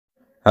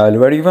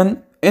Hello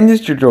everyone, in this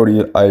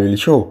tutorial I will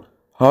show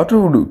how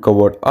to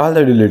recover all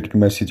the deleted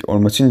messages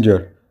on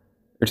Messenger.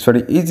 It's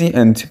very easy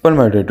and simple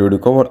method to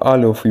recover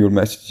all of your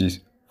messages.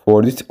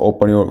 For this,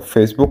 open your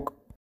Facebook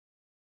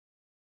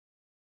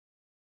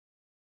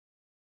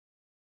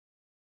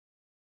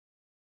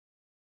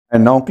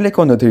and now click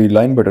on the three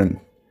line button.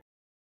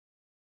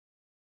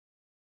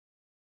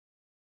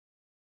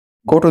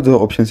 Go to the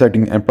option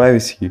setting and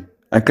privacy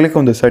and click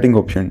on the setting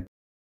option.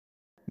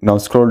 Now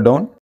scroll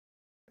down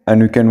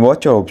and you can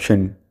watch your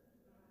option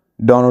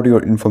download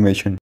your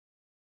information.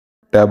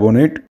 Tap on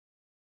it.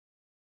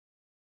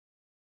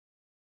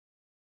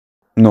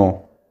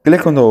 Now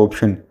click on the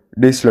option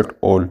deselect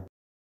all.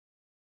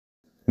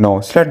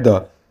 Now select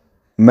the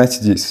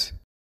messages.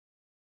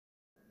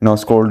 Now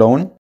scroll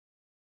down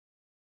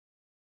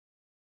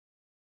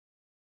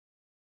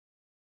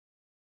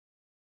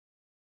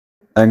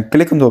and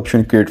click on the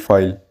option create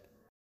file.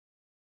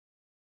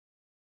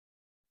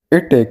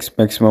 It takes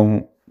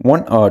maximum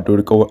 1 hour to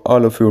recover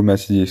all of your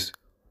messages.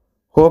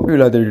 Hope you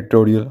like the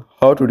tutorial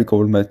how to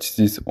recover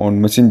messages on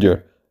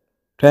Messenger.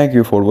 Thank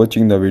you for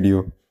watching the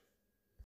video.